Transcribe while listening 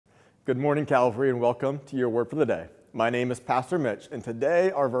Good morning, Calvary, and welcome to your word for the day. My name is Pastor Mitch, and today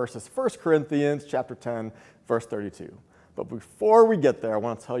our verse is 1 Corinthians chapter 10, verse 32. But before we get there, I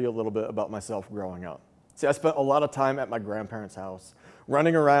want to tell you a little bit about myself growing up. See, I spent a lot of time at my grandparents' house,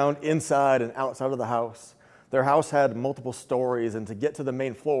 running around inside and outside of the house. Their house had multiple stories, and to get to the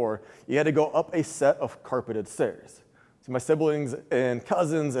main floor, you had to go up a set of carpeted stairs. So my siblings and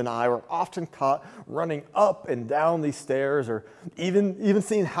cousins and I were often caught running up and down these stairs, or even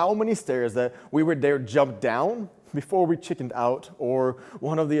seeing how many stairs that we would dare jump down before we chickened out or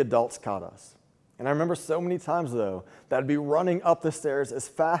one of the adults caught us. And I remember so many times, though, that I'd be running up the stairs as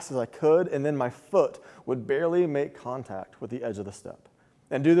fast as I could, and then my foot would barely make contact with the edge of the step.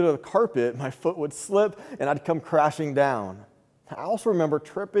 And due to the carpet, my foot would slip and I'd come crashing down. I also remember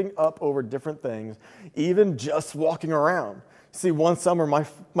tripping up over different things, even just walking around. See, one summer,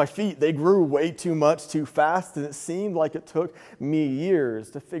 my feet, they grew way too much too fast, and it seemed like it took me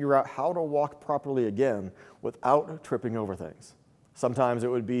years to figure out how to walk properly again without tripping over things. Sometimes it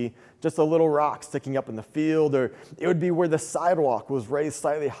would be just a little rock sticking up in the field, or it would be where the sidewalk was raised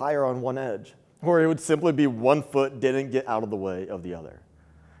slightly higher on one edge, or it would simply be one foot didn't get out of the way of the other.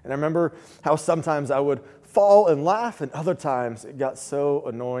 And I remember how sometimes I would fall and laugh, and other times it got so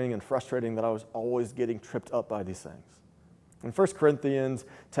annoying and frustrating that I was always getting tripped up by these things. In 1 Corinthians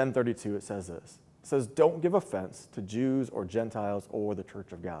 10:32, it says this. It says, "Don't give offense to Jews or Gentiles or the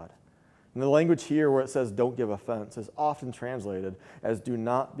church of God." And the language here where it says "don't give offense" is often translated as "do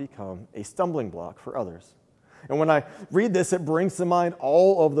not become a stumbling block for others." And when I read this, it brings to mind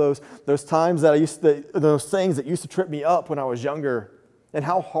all of those times that those things that used to trip me up when I was younger, and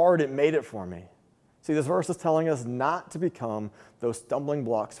how hard it made it for me. See, this verse is telling us not to become those stumbling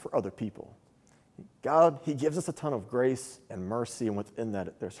blocks for other people. God, He gives us a ton of grace and mercy, and within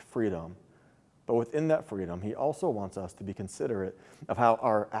that, there's freedom. But within that freedom, He also wants us to be considerate of how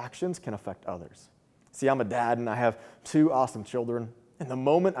our actions can affect others. See, I'm a dad, and I have two awesome children. And the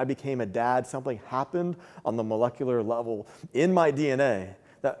moment I became a dad, something happened on the molecular level in my DNA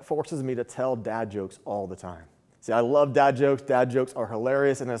that forces me to tell dad jokes all the time. See, I love dad jokes. Dad jokes are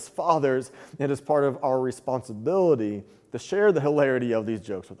hilarious. And as fathers, it is part of our responsibility to share the hilarity of these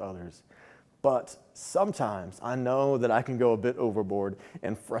jokes with others. But sometimes I know that I can go a bit overboard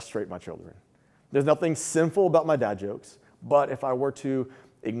and frustrate my children. There's nothing sinful about my dad jokes, but if I were to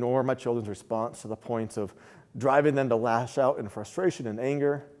ignore my children's response to the point of driving them to lash out in frustration and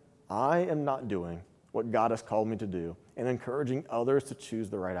anger, I am not doing what God has called me to do and encouraging others to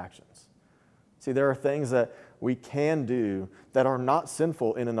choose the right actions. See, there are things that we can do that are not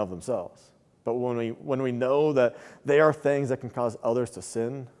sinful in and of themselves. But when we know that they are things that can cause others to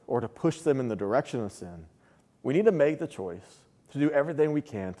sin or to push them in the direction of sin, we need to make the choice to do everything we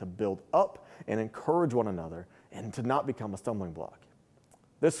can to build up and encourage one another and to not become a stumbling block.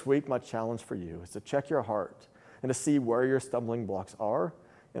 This week, my challenge for you is to check your heart and to see where your stumbling blocks are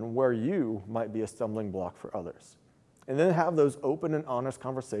and where you might be a stumbling block for others. And then have those open and honest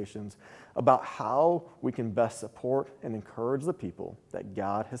conversations about how we can best support and encourage the people that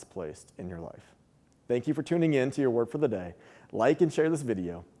God has placed in your life. Thank you for tuning in to your word for the day. Like and share this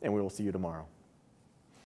video, and we will see you tomorrow.